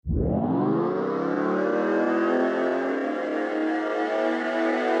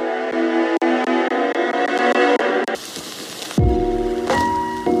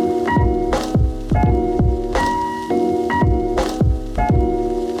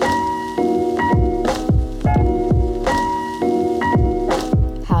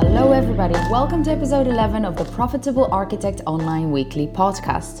Welcome to episode 11 of the Profitable Architect Online Weekly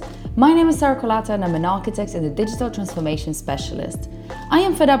Podcast. My name is Sarah Colata and I'm an architect and a digital transformation specialist. I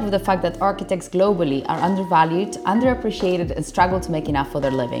am fed up with the fact that architects globally are undervalued, underappreciated, and struggle to make enough for their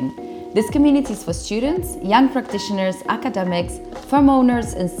living. This community is for students, young practitioners, academics, firm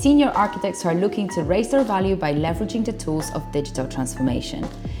owners, and senior architects who are looking to raise their value by leveraging the tools of digital transformation.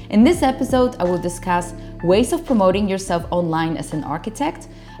 In this episode, I will discuss ways of promoting yourself online as an architect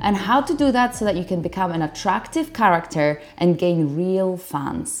and how to do that so that you can become an attractive character and gain real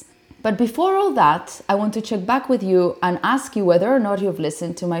fans. But before all that, I want to check back with you and ask you whether or not you've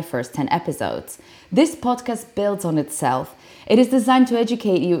listened to my first 10 episodes. This podcast builds on itself. It is designed to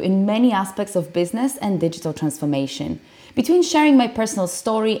educate you in many aspects of business and digital transformation. Between sharing my personal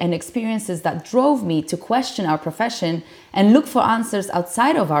story and experiences that drove me to question our profession and look for answers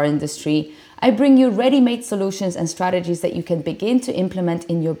outside of our industry, I bring you ready-made solutions and strategies that you can begin to implement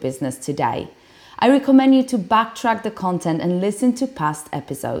in your business today. I recommend you to backtrack the content and listen to past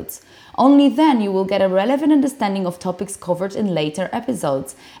episodes. Only then you will get a relevant understanding of topics covered in later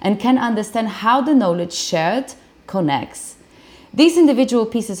episodes and can understand how the knowledge shared connects. These individual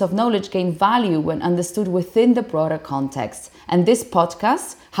pieces of knowledge gain value when understood within the broader context. And this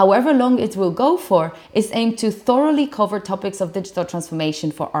podcast, however long it will go for, is aimed to thoroughly cover topics of digital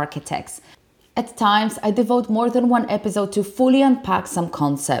transformation for architects. At times, I devote more than one episode to fully unpack some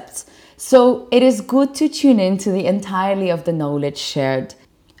concepts. So it is good to tune in to the entirety of the knowledge shared.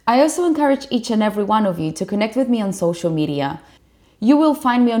 I also encourage each and every one of you to connect with me on social media. You will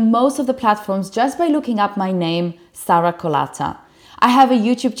find me on most of the platforms just by looking up my name, Sarah Colata. I have a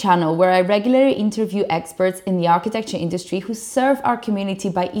YouTube channel where I regularly interview experts in the architecture industry who serve our community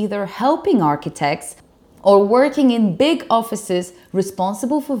by either helping architects or working in big offices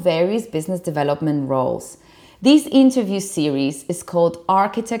responsible for various business development roles. This interview series is called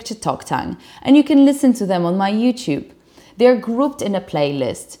Architecture Talk Time, and you can listen to them on my YouTube. They're grouped in a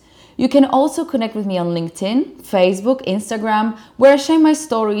playlist. You can also connect with me on LinkedIn, Facebook, Instagram, where I share my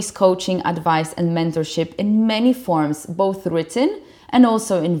stories, coaching, advice, and mentorship in many forms, both written and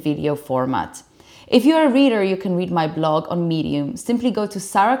also in video format. If you're a reader, you can read my blog on Medium. Simply go to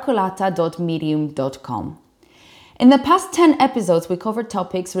sarahcolata.medium.com. In the past 10 episodes, we covered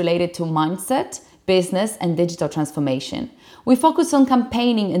topics related to mindset, business, and digital transformation. We focus on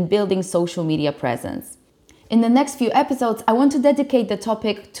campaigning and building social media presence. In the next few episodes, I want to dedicate the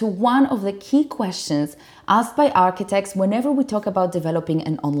topic to one of the key questions asked by architects whenever we talk about developing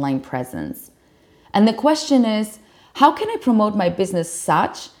an online presence. And the question is, how can I promote my business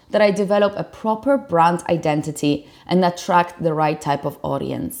such that I develop a proper brand identity and attract the right type of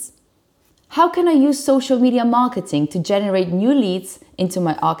audience? How can I use social media marketing to generate new leads into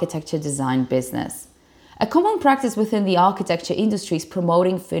my architecture design business? A common practice within the architecture industry is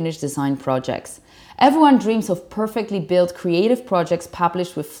promoting finished design projects. Everyone dreams of perfectly built creative projects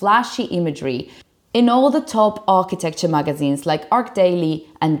published with flashy imagery in all the top architecture magazines like ArchDaily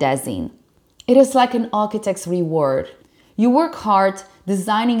and Design. It is like an architect's reward. You work hard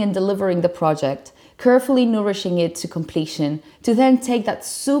designing and delivering the project, carefully nourishing it to completion, to then take that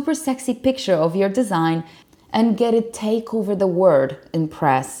super sexy picture of your design and get it take over the world in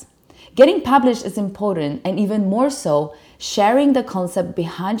press. Getting published is important, and even more so, sharing the concept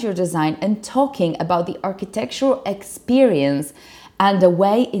behind your design and talking about the architectural experience and the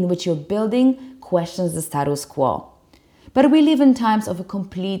way in which your building questions the status quo. But we live in times of a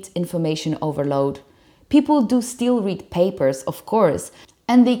complete information overload. People do still read papers, of course,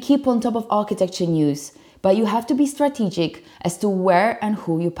 and they keep on top of architecture news, but you have to be strategic as to where and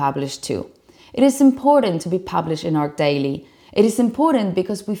who you publish to. It is important to be published in ArchDaily. It is important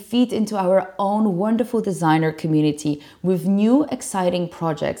because we feed into our own wonderful designer community with new exciting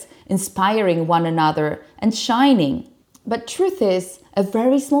projects, inspiring one another and shining. But truth is, a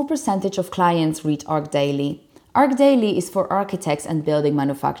very small percentage of clients read ArchDaily. ArchDaily is for architects and building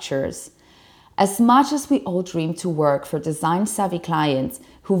manufacturers. As much as we all dream to work for design-savvy clients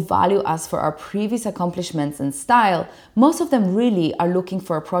who value us for our previous accomplishments and style, most of them really are looking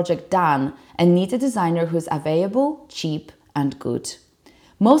for a project done and need a designer who is available, cheap, and good.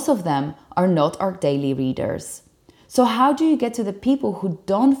 Most of them are not ArchDaily readers. So how do you get to the people who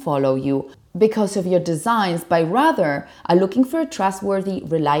don't follow you because of your designs, but rather are looking for a trustworthy,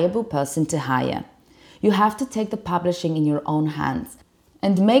 reliable person to hire? You have to take the publishing in your own hands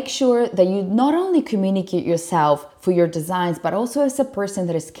and make sure that you not only communicate yourself for your designs, but also as a person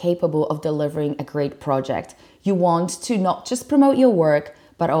that is capable of delivering a great project. You want to not just promote your work,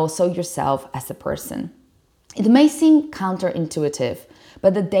 but also yourself as a person. It may seem counterintuitive,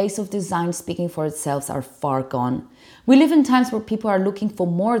 but the days of design speaking for itself are far gone. We live in times where people are looking for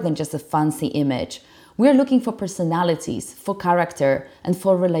more than just a fancy image. We are looking for personalities, for character, and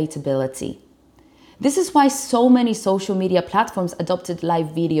for relatability. This is why so many social media platforms adopted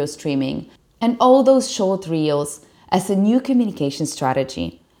live video streaming and all those short reels as a new communication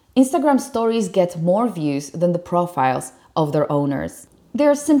strategy. Instagram stories get more views than the profiles of their owners. They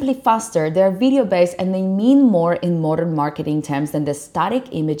are simply faster, they are video-based, and they mean more in modern marketing terms than the static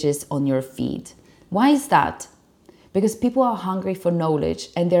images on your feed. Why is that? Because people are hungry for knowledge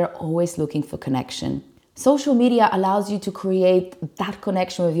and they're always looking for connection. Social media allows you to create that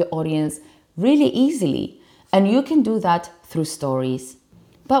connection with your audience really easily, and you can do that through stories.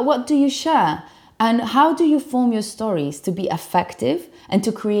 But what do you share? And how do you form your stories to be effective and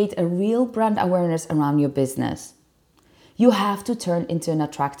to create a real brand awareness around your business? You have to turn into an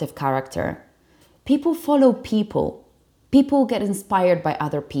attractive character. People follow people. People get inspired by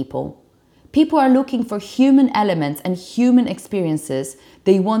other people. People are looking for human elements and human experiences.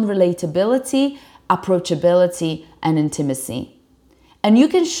 They want relatability, approachability, and intimacy. And you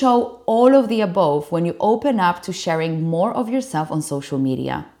can show all of the above when you open up to sharing more of yourself on social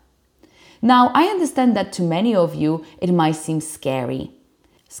media. Now, I understand that to many of you, it might seem scary.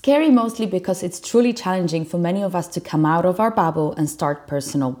 Scary mostly because it's truly challenging for many of us to come out of our bubble and start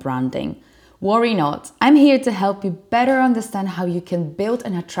personal branding. Worry not, I'm here to help you better understand how you can build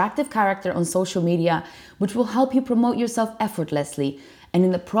an attractive character on social media, which will help you promote yourself effortlessly and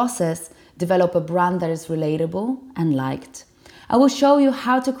in the process, develop a brand that is relatable and liked. I will show you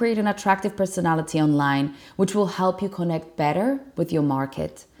how to create an attractive personality online, which will help you connect better with your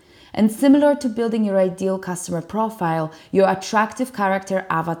market. And similar to building your ideal customer profile, your attractive character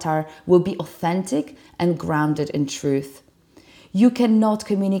avatar will be authentic and grounded in truth. You cannot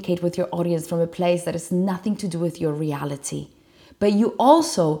communicate with your audience from a place that has nothing to do with your reality. But you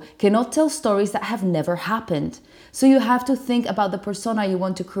also cannot tell stories that have never happened. So you have to think about the persona you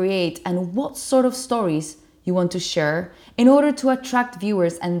want to create and what sort of stories you want to share in order to attract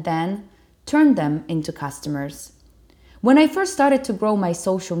viewers and then turn them into customers. When I first started to grow my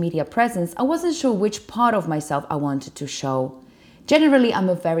social media presence, I wasn't sure which part of myself I wanted to show. Generally, I'm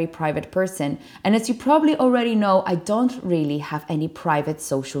a very private person, and as you probably already know, I don't really have any private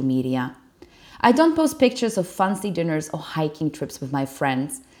social media. I don't post pictures of fancy dinners or hiking trips with my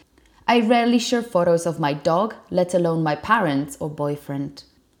friends. I rarely share photos of my dog, let alone my parents or boyfriend.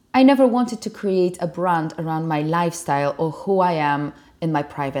 I never wanted to create a brand around my lifestyle or who I am in my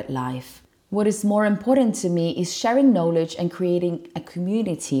private life. What is more important to me is sharing knowledge and creating a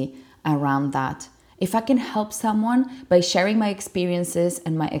community around that. If I can help someone by sharing my experiences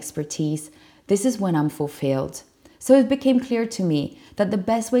and my expertise, this is when I'm fulfilled. So it became clear to me that the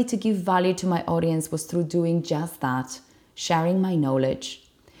best way to give value to my audience was through doing just that, sharing my knowledge.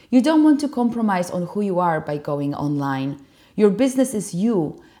 You don't want to compromise on who you are by going online. Your business is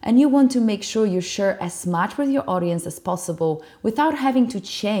you, and you want to make sure you share as much with your audience as possible without having to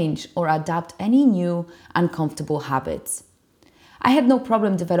change or adapt any new uncomfortable habits. I had no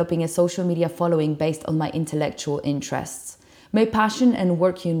problem developing a social media following based on my intellectual interests. My passion and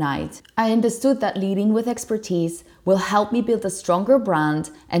work unite. I understood that leading with expertise will help me build a stronger brand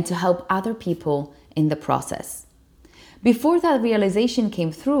and to help other people in the process. Before that realization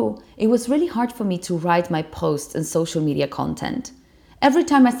came through, it was really hard for me to write my posts and social media content. Every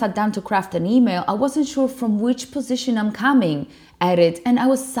time I sat down to craft an email, I wasn't sure from which position I'm coming at it, and I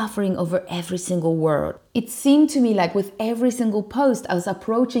was suffering over every single word. It seemed to me like with every single post, I was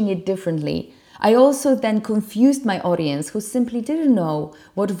approaching it differently. I also then confused my audience who simply didn't know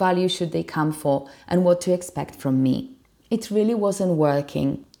what value should they come for and what to expect from me. It really wasn't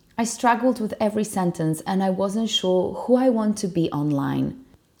working. I struggled with every sentence and I wasn't sure who I want to be online.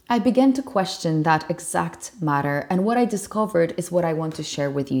 I began to question that exact matter, and what I discovered is what I want to share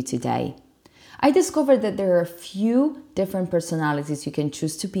with you today. I discovered that there are a few different personalities you can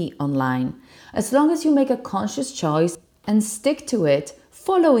choose to be online. As long as you make a conscious choice and stick to it,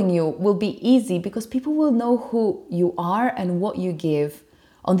 following you will be easy because people will know who you are and what you give.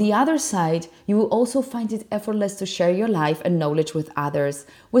 On the other side, you will also find it effortless to share your life and knowledge with others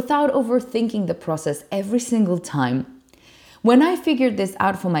without overthinking the process every single time. When I figured this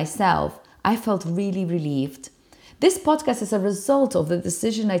out for myself, I felt really relieved. This podcast is a result of the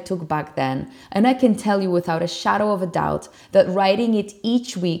decision I took back then, and I can tell you without a shadow of a doubt that writing it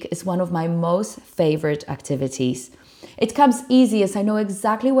each week is one of my most favorite activities. It comes easy as I know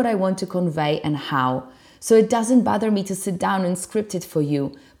exactly what I want to convey and how, so it doesn't bother me to sit down and script it for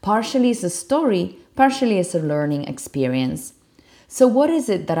you, partially as a story, partially as a learning experience. So what is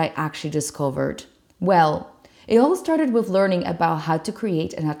it that I actually discovered? Well, It all started with learning about how to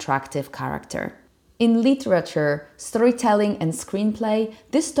create an attractive character. In literature, storytelling, and screenplay,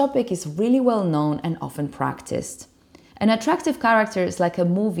 this topic is really well known and often practiced. An attractive character is like a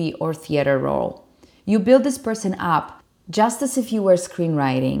movie or theater role. You build this person up just as if you were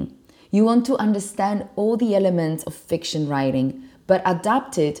screenwriting. You want to understand all the elements of fiction writing, but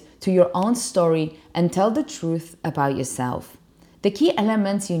adapt it to your own story and tell the truth about yourself. The key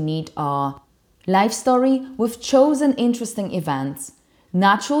elements you need are life story with chosen interesting events,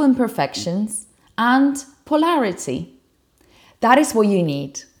 natural imperfections, and polarity. That is what you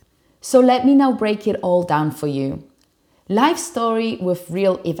need. So let me now break it all down for you. Life story with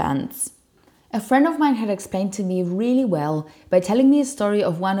real events. A friend of mine had explained to me really well by telling me a story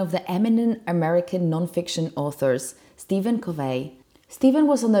of one of the eminent American nonfiction authors, Stephen Covey. Stephen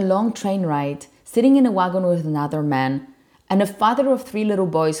was on a long train ride, sitting in a wagon with another man, and a father of 3 little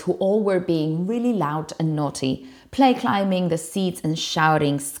boys who all were being really loud and naughty, play climbing the seats and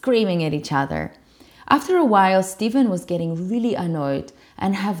shouting, screaming at each other. After a while, Stephen was getting really annoyed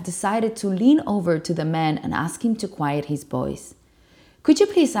and have decided to lean over to the man and ask him to quiet his boys. Could you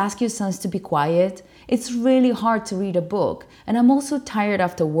please ask your sons to be quiet? It's really hard to read a book, and I'm also tired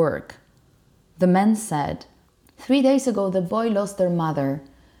after work. The man said, 3 days ago the boy lost their mother.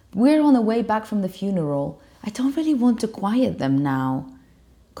 We're on the way back from the funeral. I don't really want to quiet them now.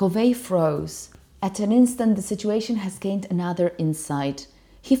 Covey froze. At an instant, the situation has gained another insight.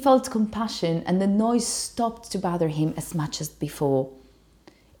 He felt compassion, and the noise stopped to bother him as much as before.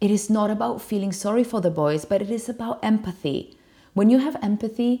 It is not about feeling sorry for the boys, but it is about empathy. When you have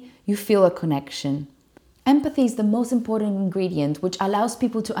empathy, you feel a connection. Empathy is the most important ingredient which allows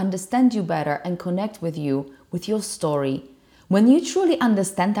people to understand you better and connect with you, with your story. When you truly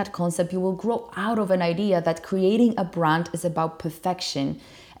understand that concept, you will grow out of an idea that creating a brand is about perfection,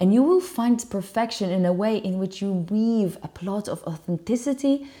 and you will find perfection in a way in which you weave a plot of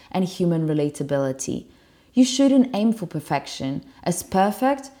authenticity and human relatability. You shouldn't aim for perfection, as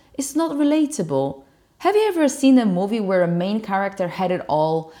perfect is not relatable. Have you ever seen a movie where a main character had it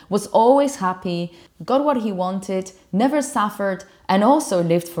all, was always happy, got what he wanted, never suffered, and also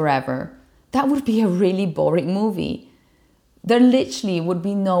lived forever? That would be a really boring movie. There literally would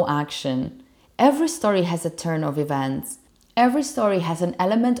be no action. Every story has a turn of events. Every story has an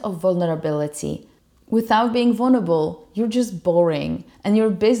element of vulnerability. Without being vulnerable, you're just boring, and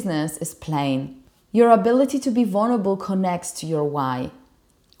your business is plain. Your ability to be vulnerable connects to your why.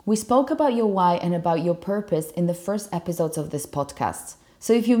 We spoke about your why and about your purpose in the first episodes of this podcast.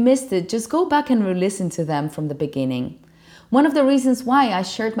 So if you missed it, just go back and re-listen to them from the beginning. One of the reasons why I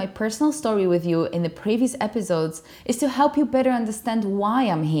shared my personal story with you in the previous episodes is to help you better understand why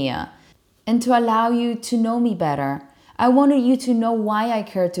I'm here and to allow you to know me better. I wanted you to know why I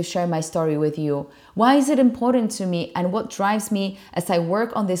care to share my story with you. Why is it important to me and what drives me as I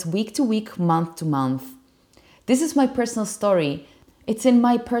work on this week to week, month to month. This is my personal story. It's in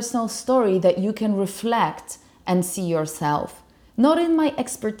my personal story that you can reflect and see yourself. Not in my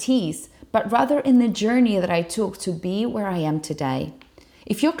expertise, but rather in the journey that I took to be where I am today.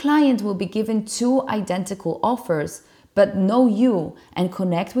 If your client will be given 2 identical offers, but know you and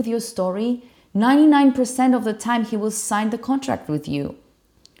connect with your story, 99% of the time he will sign the contract with you.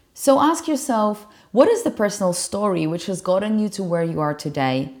 So ask yourself, what is the personal story which has gotten you to where you are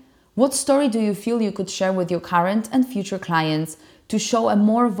today? What story do you feel you could share with your current and future clients to show a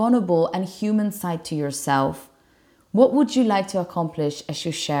more vulnerable and human side to yourself? What would you like to accomplish as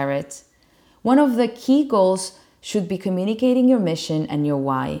you share it? One of the key goals should be communicating your mission and your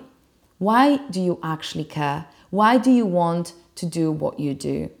why. Why do you actually care? Why do you want to do what you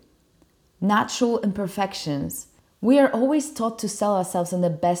do? Natural imperfections. We are always taught to sell ourselves in the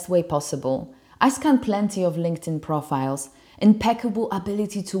best way possible. I scan plenty of LinkedIn profiles. Impeccable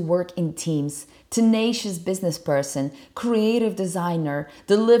ability to work in teams, tenacious business person, creative designer,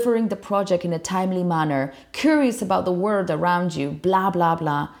 delivering the project in a timely manner, curious about the world around you, blah, blah,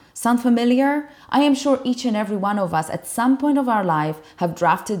 blah. Sound familiar? I am sure each and every one of us at some point of our life have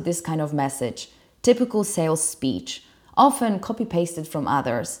drafted this kind of message. Typical sales speech, often copy-pasted from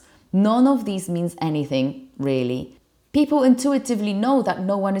others. None of these means anything, really. People intuitively know that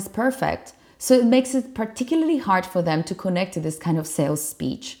no one is perfect, so it makes it particularly hard for them to connect to this kind of sales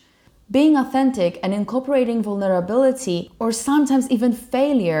speech. Being authentic and incorporating vulnerability or sometimes even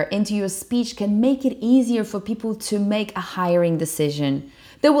failure into your speech can make it easier for people to make a hiring decision.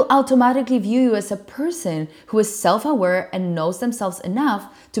 They will automatically view you as a person who is self-aware and knows themselves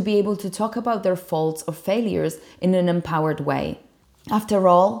enough to be able to talk about their faults or failures in an empowered way. After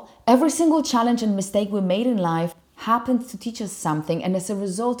all, every single challenge and mistake we made in life happens to teach us something, and as a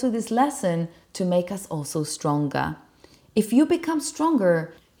result of this lesson, to make us also stronger. If you become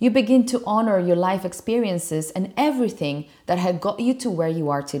stronger, you begin to honor your life experiences and everything that had got you to where you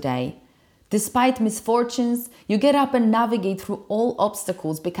are today. Despite misfortunes, you get up and navigate through all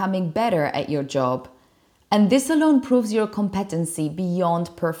obstacles, becoming better at your job. And this alone proves your competency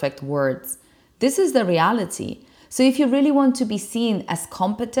beyond perfect words. This is the reality. So if you really want to be seen as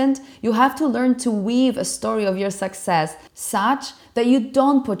competent, you have to learn to weave a story of your success such that you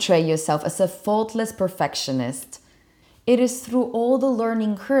don't portray yourself as a faultless perfectionist. It is through all the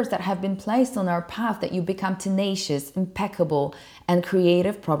learning curves that have been placed on our path that you become tenacious, impeccable, and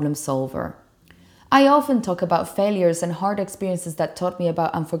creative problem solver. I often talk about failures and hard experiences that taught me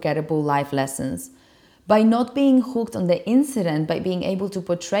about unforgettable life lessons. By not being hooked on the incident, by being able to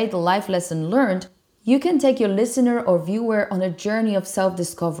portray the life lesson learned, you can take your listener or viewer on a journey of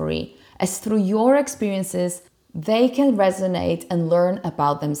self-discovery, as through your experiences, they can resonate and learn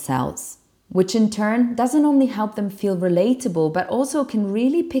about themselves, which in turn doesn't only help them feel relatable, but also can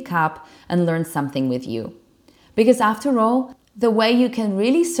really pick up and learn something with you. Because after all, the way you can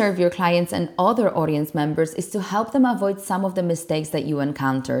really serve your clients and other audience members is to help them avoid some of the mistakes that you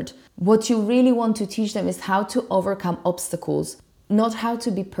encountered. What you really want to teach them is how to overcome obstacles, not how to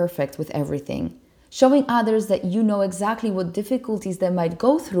be perfect with everything. Showing others that you know exactly what difficulties they might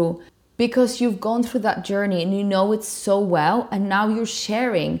go through because you've gone through that journey and you know it so well, and now you're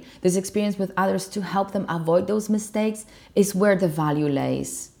sharing this experience with others to help them avoid those mistakes is where the value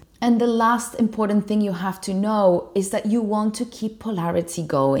lays. And the last important thing you have to know is that you want to keep polarity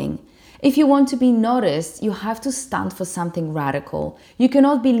going. If you want to be noticed, you have to stand for something radical. You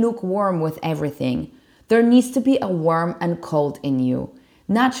cannot be lukewarm with everything. There needs to be a warm and cold in you.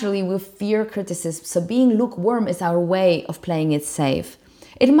 Naturally, we fear criticism, so being lukewarm is our way of playing it safe.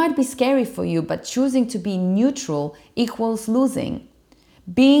 It might be scary for you, but choosing to be neutral equals losing.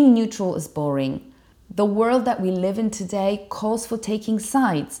 Being neutral is boring. The world that we live in today calls for taking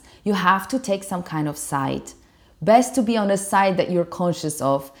sides. You have to take some kind of side. Best to be on a side that you're conscious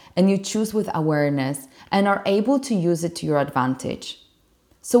of and you choose with awareness and are able to use it to your advantage.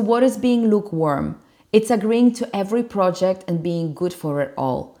 So what is being lukewarm? It's agreeing to every project and being good for it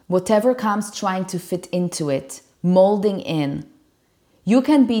all. Whatever comes, trying to fit into it, molding in. You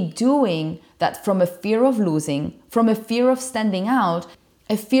can be doing that from a fear of losing, from a fear of standing out,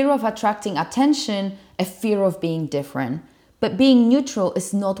 a fear of attracting attention, a fear of being different. But being neutral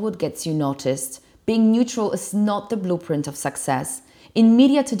is not what gets you noticed. Being neutral is not the blueprint of success. In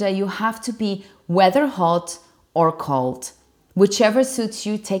media today, you have to be whether hot or cold. Whichever suits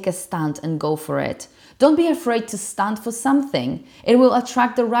you, take a stand and go for it. Don't be afraid to stand for something. It will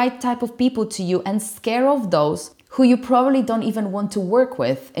attract the right type of people to you and scare off those who you probably don't even want to work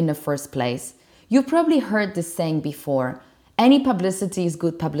with in the first place. You've probably heard this saying before. Any publicity is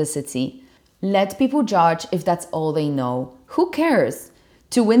good publicity. Let people judge if that's all they know. Who cares?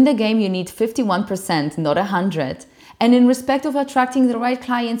 To win the game, you need 51%, not 100. And in respect of attracting the right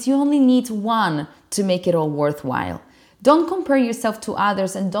clients, you only need 1 to make it all worthwhile. Don't compare yourself to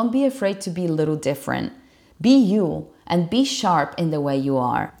others and don't be afraid to be a little different. Be you and be sharp in the way you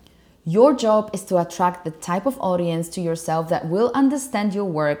are. Your job is to attract the type of audience to yourself that will understand your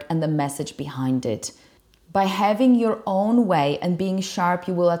work and the message behind it. By having your own way and being sharp,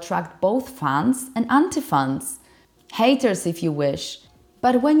 you will attract both fans and anti-fans. Haters if you wish.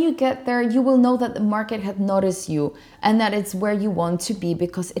 But when you get there, you will know that the market had noticed you and that it's where you want to be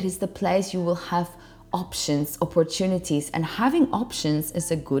because it is the place you will have options, opportunities, and having options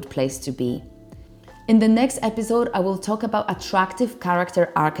is a good place to be. In the next episode, I will talk about attractive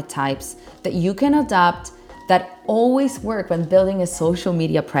character archetypes that you can adapt that always work when building a social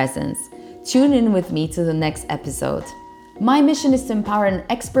media presence. Tune in with me to the next episode. My mission is to empower an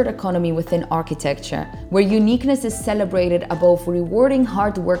expert economy within architecture, where uniqueness is celebrated above rewarding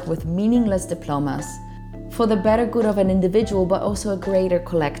hard work with meaningless diplomas, for the better good of an individual but also a greater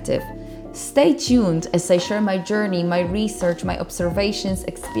collective. Stay tuned as I share my journey, my research, my observations,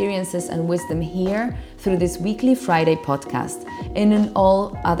 experiences, and wisdom here through this weekly Friday podcast and in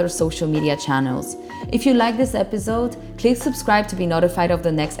all other social media channels. If you like this episode, click subscribe to be notified of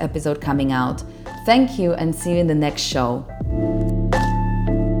the next episode coming out. Thank you and see you in the next show.